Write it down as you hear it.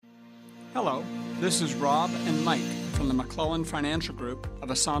Hello, this is Rob and Mike from the McClellan Financial Group of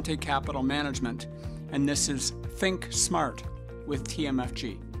Asante Capital Management, and this is Think Smart with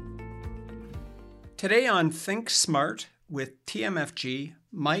TMFG. Today on Think Smart with TMFG,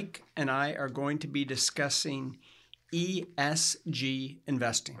 Mike and I are going to be discussing ESG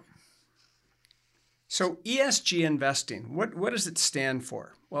investing. So ESG investing, what does it stand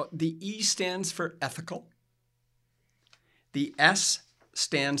for? Well, the E stands for ethical. The S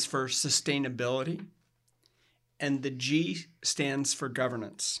stands for sustainability, and the G stands for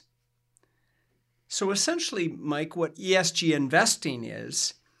governance. So essentially, Mike, what ESG investing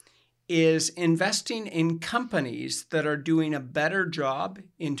is investing in companies that are doing a better job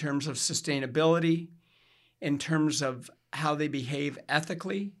in terms of sustainability, in terms of how they behave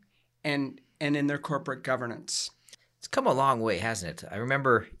ethically, and in their corporate governance. It's come a long way, hasn't it? I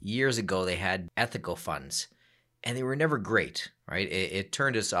remember years ago they had ethical funds, and they were never great, right? It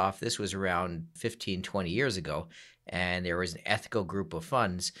turned us off. This was around 15, 20 years ago, and there was an ethical group of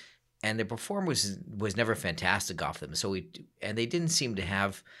funds, and the performance was never fantastic off them. And they didn't seem to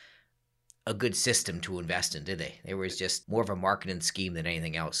have a good system to invest in, did they? It was just more of a marketing scheme than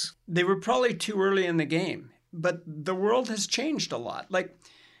anything else. They were probably too early in the game, but the world has changed a lot. Like,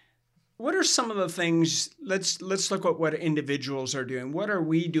 what are some of the things, let's look at what individuals are doing. What are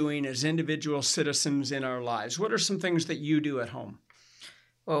we doing as individual citizens in our lives? What are some things that you do at home?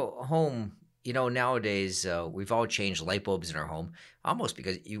 Well, home, nowadays we've all changed light bulbs in our home almost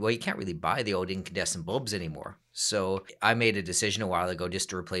because you can't really buy the old incandescent bulbs anymore. So I made a decision a while ago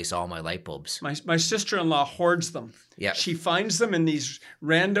just to replace all my light bulbs. My sister-in-law hoards them. Yeah. She finds them in these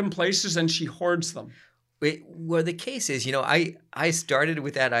random places and she hoards them. Well, the case is, I started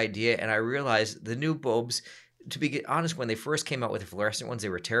with that idea and I realized the new bulbs, to be honest, when they first came out with the fluorescent ones, they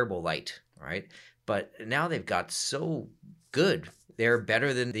were terrible light, right? But now they've got so good. They're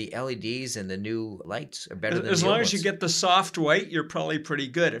better than the LEDs, and the new lights are better than the old ones. As long as you get the soft white, you're probably pretty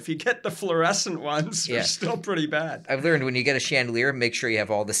good. If you get the fluorescent ones, they're still pretty bad. I've learned when you get a chandelier, make sure you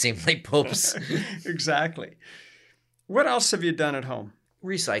have all the same light bulbs. Exactly. What else have you done at home?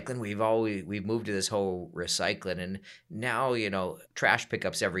 Recycling. We've moved to this whole recycling, and now trash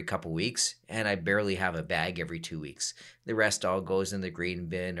pickups every couple weeks, and I barely have a bag every 2 weeks. The rest all goes in the green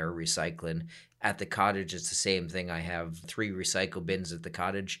bin or recycling. At the cottage, it's the same thing. I have 3 recycle bins at the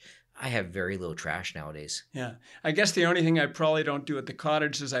cottage. I have very little trash nowadays. Yeah. I guess the only thing I probably don't do at the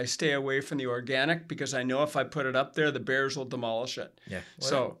cottage is I stay away from the organic, because I know if I put it up there, the bears will demolish it. Yeah. Well,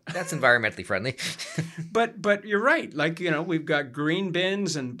 so that's environmentally friendly. But you're right. Like, we've got green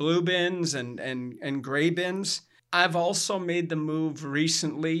bins and blue bins and gray bins. I've also made the move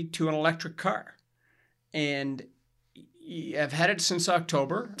recently to an electric car. And I've had it since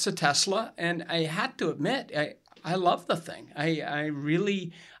October. It's a Tesla. And I had to admit, I love the thing.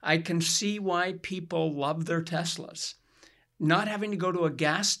 I can see why people love their Teslas. Not having to go to a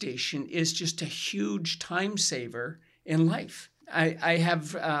gas station is just a huge time saver in life. I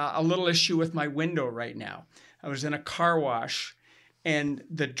have a little issue with my window right now. I was in a car wash, and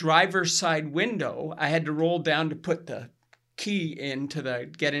the driver's side window, I had to roll down to put the key in to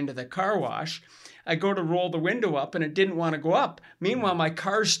get into the car wash. I go to roll the window up and it didn't want to go up. Meanwhile, my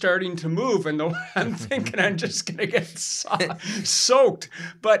car's starting to move, and I'm thinking I'm just going to get soaked.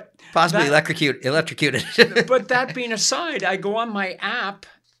 But possibly electrocuted. But that being aside, I go on my app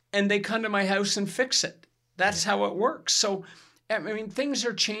and they come to my house and fix it. That's how it works. So, I mean, things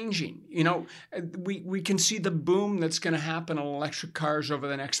are changing. We can see the boom that's going to happen on electric cars over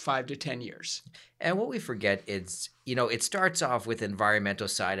the next 5 to 10 years. And what we forget is, it starts off with the environmental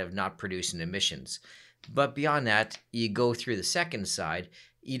side of not producing emissions. But beyond that, you go through the second side,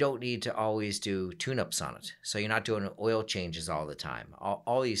 you don't need to always do tune-ups on it. So you're not doing oil changes all the time.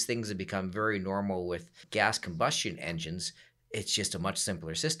 All these things have become very normal with gas combustion engines. It's just a much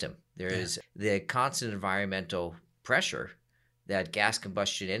simpler system. There is the constant environmental pressure that gas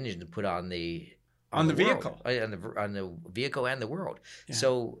combustion engines put on the vehicle, on the vehicle and the world. Yeah.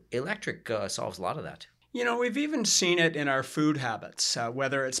 So electric solves a lot of that. We've even seen it in our food habits,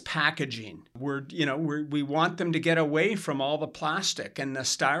 whether it's packaging. We want them to get away from all the plastic and the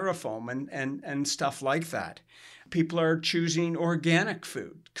styrofoam and stuff like that. People are choosing organic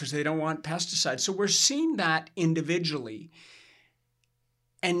food because they don't want pesticides. So we're seeing that individually.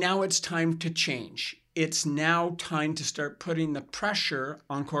 And now it's time to change. It's now time to start putting the pressure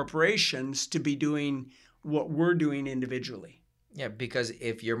on corporations to be doing what we're doing individually. Yeah, because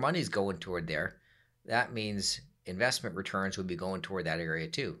if your money's going toward there, that means investment returns would be going toward that area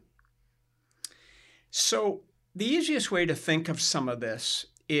too. So the easiest way to think of some of this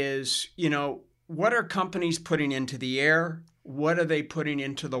is, what are companies putting into the air? What are they putting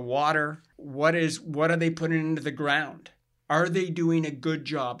into the water? What are they putting into the ground? Are they doing a good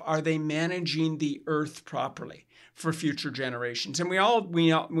job? Are they managing the earth properly for future generations? And we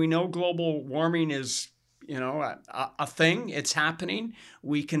know global warming is, a thing. It's happening.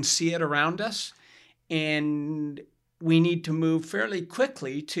 We can see it around us, and we need to move fairly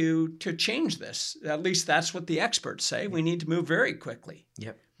quickly to change this. At least that's what the experts say. We need to move very quickly.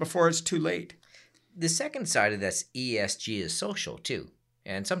 Yep. Before it's too late. The second side of this ESG is social too.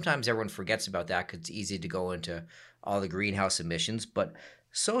 And sometimes everyone forgets about that because it's easy to go into all the greenhouse emissions. But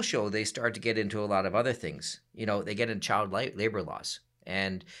social, they start to get into a lot of other things. They get into child labor laws.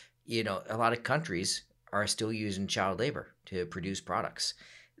 And, a lot of countries are still using child labor to produce products.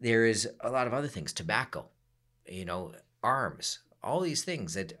 There is a lot of other things, tobacco, arms, all these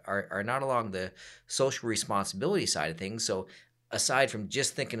things that are not along the social responsibility side of things. So aside from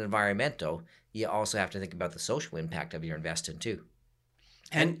just thinking environmental, you also have to think about the social impact of your investing too.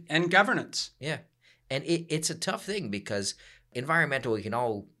 And governance. Yeah. And it's a tough thing because environmental, we can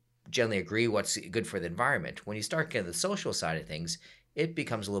all generally agree what's good for the environment. When you start getting the social side of things, it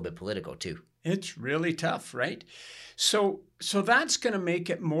becomes a little bit political too. It's really tough, right? So that's going to make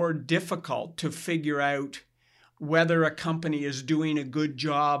it more difficult to figure out whether a company is doing a good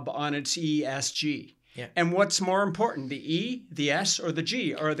job on its ESG. Yeah. And what's more important, the E, the S, or the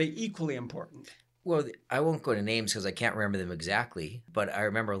G? Or are they equally important? Well, I won't go to names because I can't remember them exactly, but I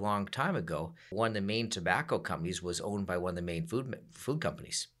remember a long time ago, one of the main tobacco companies was owned by one of the main food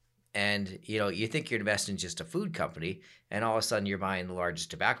companies. And, you think you're investing in just a food company, and all of a sudden you're buying the largest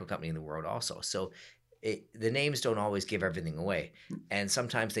tobacco company in the world also. So the names don't always give everything away. And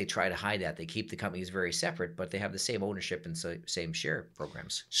sometimes they try to hide that. They keep the companies very separate, but they have the same ownership and same share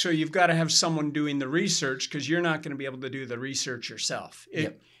programs. So you've got to have someone doing the research because you're not going to be able to do the research yourself.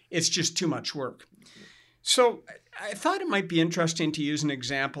 It's just too much work. So I thought it might be interesting to use an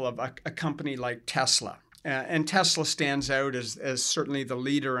example of a company like Tesla. And Tesla stands out as certainly the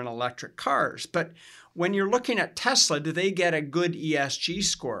leader in electric cars. But when you're looking at Tesla, do they get a good ESG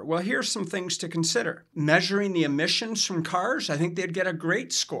score? Well, here's some things to consider. Measuring the emissions from cars, I think they'd get a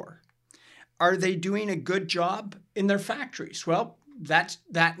great score. Are they doing a good job in their factories? Well, that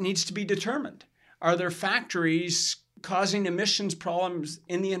needs to be determined. Are their factories causing emissions problems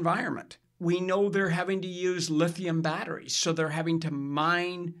in the environment? We know they're having to use lithium batteries, so they're having to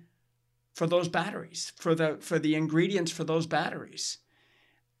mine for those batteries, for the ingredients for those batteries.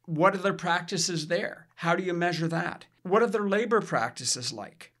 What are their practices there? How do you measure that? What are their labor practices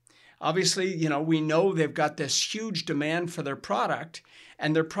like? Obviously, we know they've got this huge demand for their product,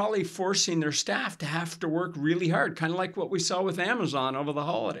 and they're probably forcing their staff to have to work really hard, kind of like what we saw with Amazon over the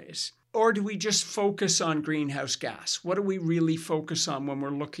holidays. Or do we just focus on greenhouse gas? What do we really focus on when we're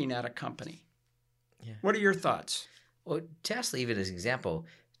looking at a company? Yeah. What are your thoughts? Well, Tesla, even as an example,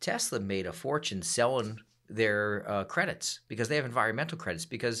 Tesla made a fortune selling their credits because they have environmental credits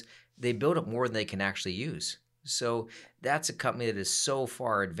because they build up more than they can actually use. So that's a company that is so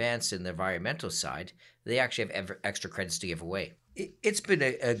far advanced in the environmental side, they actually have extra credits to give away. It's been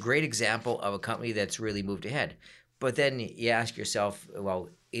a great example of a company that's really moved ahead. But then you ask yourself, well,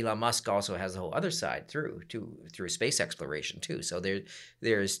 Elon Musk also has the whole other side through space exploration too. So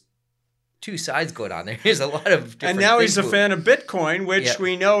there's two sides going on there. There's a lot of different And now things he's a fan of Bitcoin, which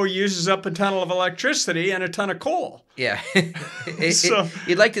we know uses up a ton of electricity and a ton of coal. Yeah.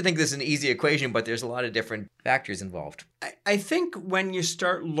 You'd like to think this is an easy equation, but there's a lot of different factors involved. I think when you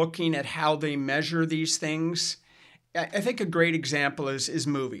start looking at how they measure these things, I think a great example is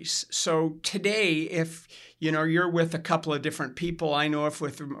movies. So today, if you're with a couple of different people, I know if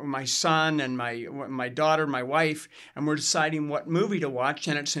with my son and my daughter, my wife, and we're deciding what movie to watch,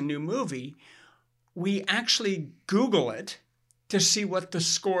 and it's a new movie, we actually Google it to see what the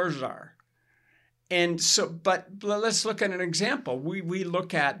scores are. And so, but let's look at an example. We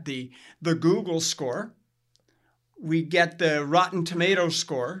look at the Google score, we get the Rotten Tomatoes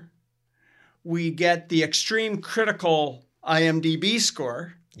score, we get the extreme critical IMDb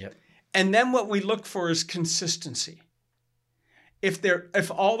score. Yep. And then what we look for is consistency.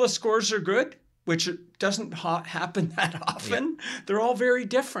 If all the scores are good, which doesn't happen that often, they're all very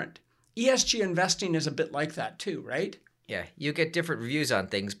different. ESG investing is a bit like that too, right? Yeah, you get different reviews on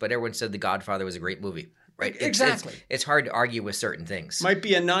things, but everyone said The Godfather was a great movie, right? Exactly. It's hard to argue with certain things. Might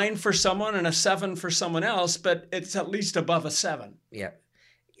be a 9 for someone and a 7 for someone else, but it's at least above a 7. Yeah.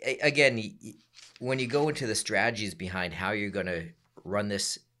 Again, when you go into the strategies behind how you're going to run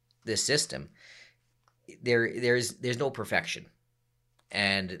this system, there's no perfection.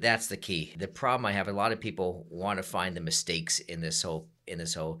 And that's the key. The problem I have, a lot of people want to find the mistakes in this whole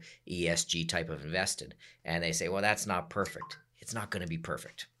ESG type of investing. And they say, well, that's not perfect. It's not going to be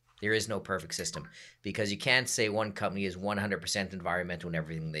perfect. There is no perfect system, because you can't say one company is 100% environmental in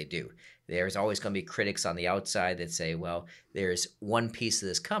everything they do. There's always going to be critics on the outside that say, well, there's one piece of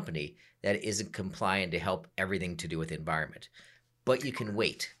this company that isn't compliant to help everything to do with the environment. But you can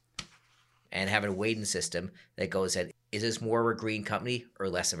wait and have a weighting system that goes at, is this more of a green company or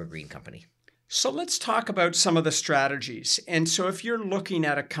less of a green company? So let's talk about some of the strategies. And so if you're looking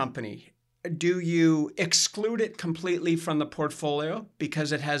at a company, do you exclude it completely from the portfolio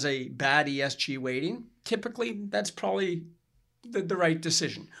because it has a bad ESG weighting? Typically, that's probably the right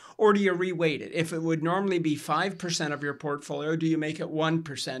decision. Or do you reweight it? If it would normally be 5% of your portfolio, do you make it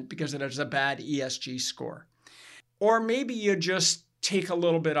 1% because it has a bad ESG score? Or maybe you just take a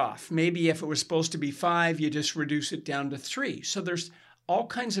little bit off. Maybe if it was supposed to be 5, you just reduce it down to 3. So there's all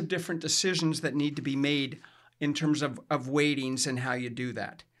kinds of different decisions that need to be made in terms of weightings and how you do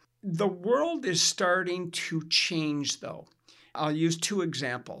that. The world is starting to change, though. I'll use 2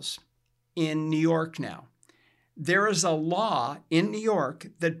 examples. In New York now, there is a law in New York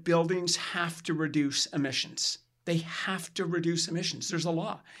that buildings have to reduce emissions. They have to reduce emissions. There's a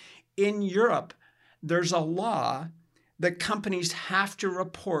law. In Europe, there's a law that companies have to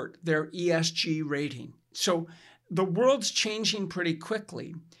report their ESG rating. So the world's changing pretty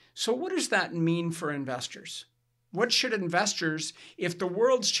quickly. So what does that mean for investors? What should investors, if the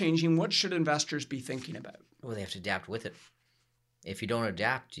world's changing, what should investors be thinking about? Well, they have to adapt with it. If you don't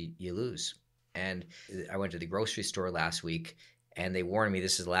adapt, you lose. And I went to the grocery store last week, and they warned me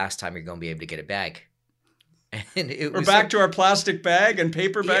this is the last time you're going to be able to get a bag. And we're back to our plastic bag and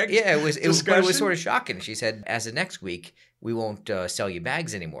paper bag. Yeah, it was sort of shocking. She said, as of next week, we won't sell you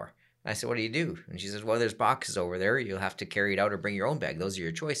bags anymore. I said, what do you do? And she says, well, there's boxes over there. You'll have to carry it out or bring your own bag. Those are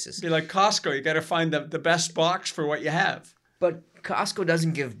your choices. Be like Costco. You got to find the best box for what you have. But Costco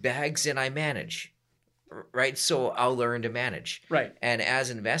doesn't give bags, and I manage, right? So I'll learn to manage. Right. And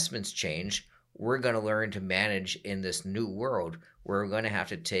as investments change, we're going to learn to manage in this new world where we're going to have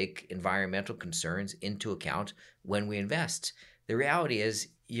to take environmental concerns into account when we invest. The reality is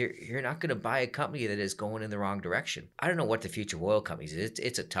you're not going to buy a company that is going in the wrong direction. I don't know what the future of oil companies is.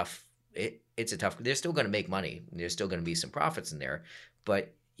 It's a tough. They're still going to make money. There's still going to be some profits in there,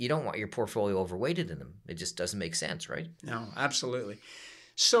 but you don't want your portfolio overweighted in them. It just doesn't make sense, right? No, absolutely.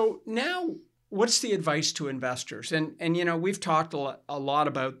 So now, what's the advice to investors? And you know, we've talked a lot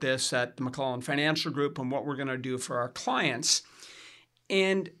about this at the McClellan Financial Group and what we're going to do for our clients.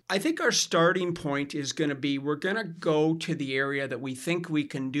 And I think our starting point is going to be, we're going to go to the area that we think we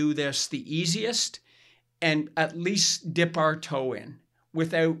can do this the easiest and at least dip our toe in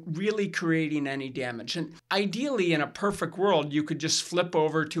without really creating any damage. And ideally, in a perfect world, you could just flip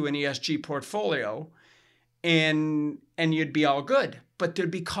over to an ESG portfolio and you'd be all good. But there'd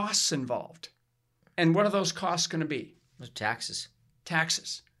be costs involved. And what are those costs going to be? Taxes.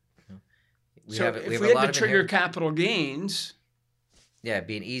 Taxes. We so have if we had to trigger capital gains... Yeah,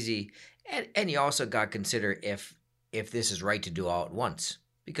 being easy. And you also got to consider if this is right to do all at once.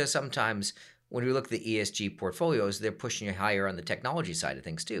 Because sometimes when we look at the ESG portfolios, they're pushing you higher on the technology side of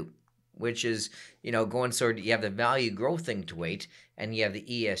things too, which is, going sort of, you have the value growth thing to weight and you have the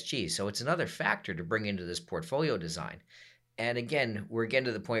ESG. So it's another factor to bring into this portfolio design. And again, we're getting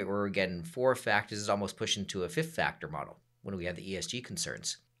to the point where we're getting 4 factors is almost pushing to a 5th factor model when we have the ESG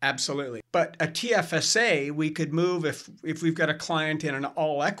concerns. Absolutely. But a TFSA, we could move, if we've got a client in an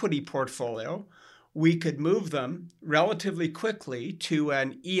all-equity portfolio, we could move them relatively quickly to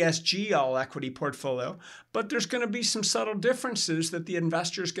an ESG all-equity portfolio. But there's going to be some subtle differences that the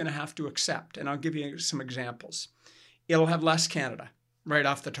investor is going to have to accept. And I'll give you some examples. It'll have less Canada right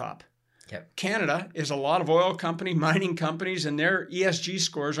off the top. Yep. Canada is a lot of oil company, mining companies, and their ESG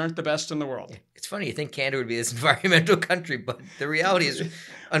scores aren't the best in the world. It's funny, you think Canada would be this environmental country, but the reality is,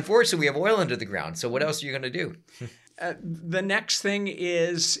 unfortunately, we have oil under the ground. So what else are you going to do? The next thing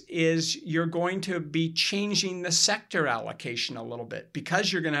is you're going to be changing the sector allocation a little bit.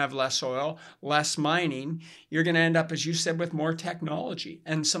 Because you're going to have less oil, less mining, you're going to end up, as you said, with more technology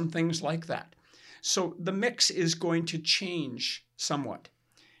and some things like that. So the mix is going to change somewhat.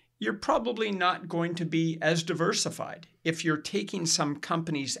 You're probably not going to be as diversified. If you're taking some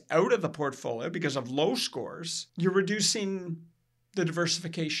companies out of the portfolio because of low scores, you're reducing the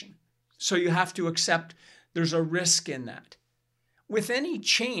diversification. So you have to accept there's a risk in that. With any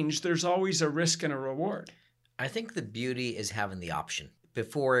change, there's always a risk and a reward. I think the beauty is having the option.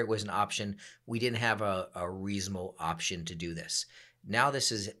 Before it was an option, we didn't have a reasonable option to do this. Now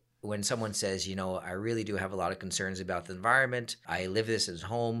this is when someone says, I really do have a lot of concerns about the environment. I live this at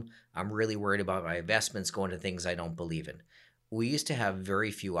home. I'm really worried about my investments going to things I don't believe in. We used to have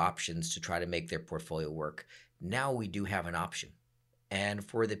very few options to try to make their portfolio work. Now we do have an option. And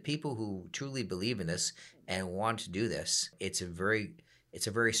for the people who truly believe in this and want to do this, it's a very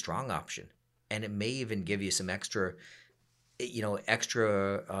strong option. And it may even give you some extra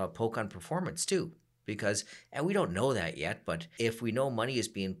poke on performance too. Because, and we don't know that yet, but if we know money is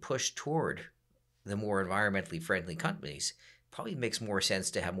being pushed toward the more environmentally friendly companies, it probably makes more sense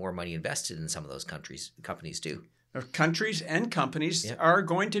to have more money invested in some of those companies too. Countries and companies are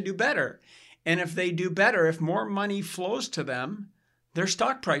going to do better. And if they do better, if more money flows to them, their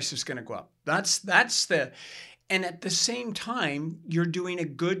stock price is going to go up. And at the same time, you're doing a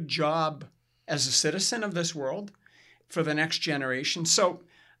good job as a citizen of this world for the next generation. So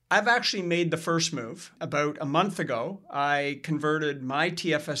I've actually made the first move. About a month ago, I converted my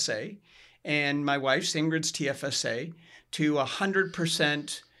TFSA and my wife's, Ingrid's TFSA, to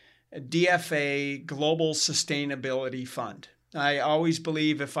 100% DFA Global Sustainability Fund. I always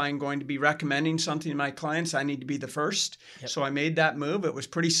believe if I'm going to be recommending something to my clients, I need to be the first. Yep. So I made that move. It was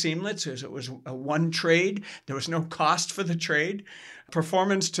pretty seamless. It was a one trade. There was no cost for the trade.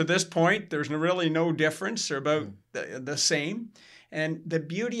 Performance to this point, there's really no difference. They're about the same. And the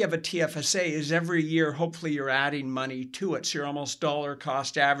beauty of a TFSA is every year, hopefully you're adding money to it. So you're almost dollar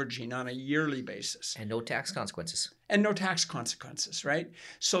cost averaging on a yearly basis. And no tax consequences. Right?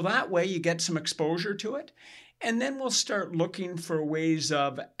 So that way you get some exposure to it. And then we'll start looking for ways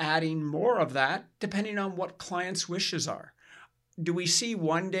of adding more of that, depending on what clients' wishes are. Do we see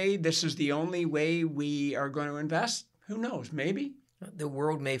one day this is the only way we are going to invest? Who knows? Maybe. The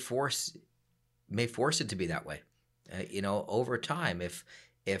world may force it to be that way. Over time,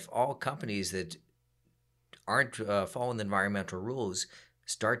 if all companies that aren't following the environmental rules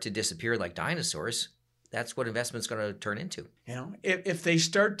start to disappear like dinosaurs, that's what investment's going to turn into. If they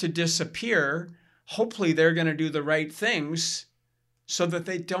start to disappear, hopefully they're going to do the right things so that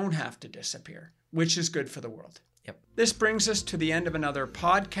they don't have to disappear, which is good for the world. Yep. This brings us to the end of another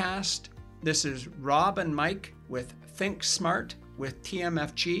podcast. This is Rob and Mike with Think Smart with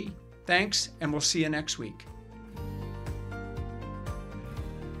TMFG. Thanks, and we'll see you next week.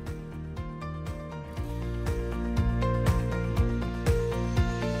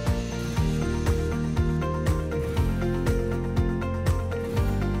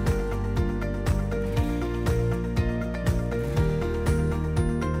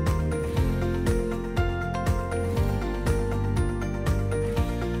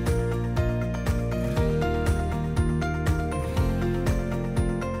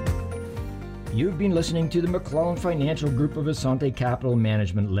 You've been listening to the McClellan Financial Group of Assante Capital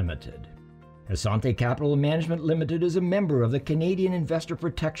Management Limited. Assante Capital Management Limited is a member of the Canadian Investor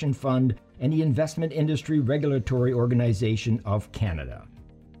Protection Fund and the Investment Industry Regulatory Organization of Canada.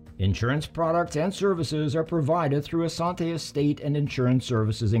 Insurance products and services are provided through Assante Estate and Insurance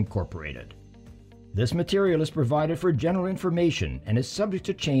Services Incorporated. This material is provided for general information and is subject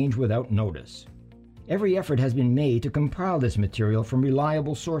to change without notice. Every effort has been made to compile this material from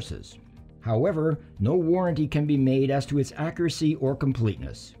reliable sources. However, no warranty can be made as to its accuracy or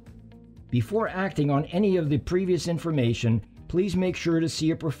completeness. Before acting on any of the previous information, please make sure to see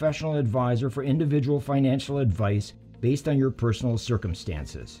a professional advisor for individual financial advice based on your personal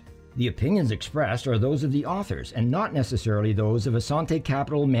circumstances. The opinions expressed are those of the authors and not necessarily those of Assante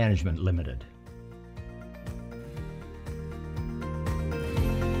Capital Management Limited.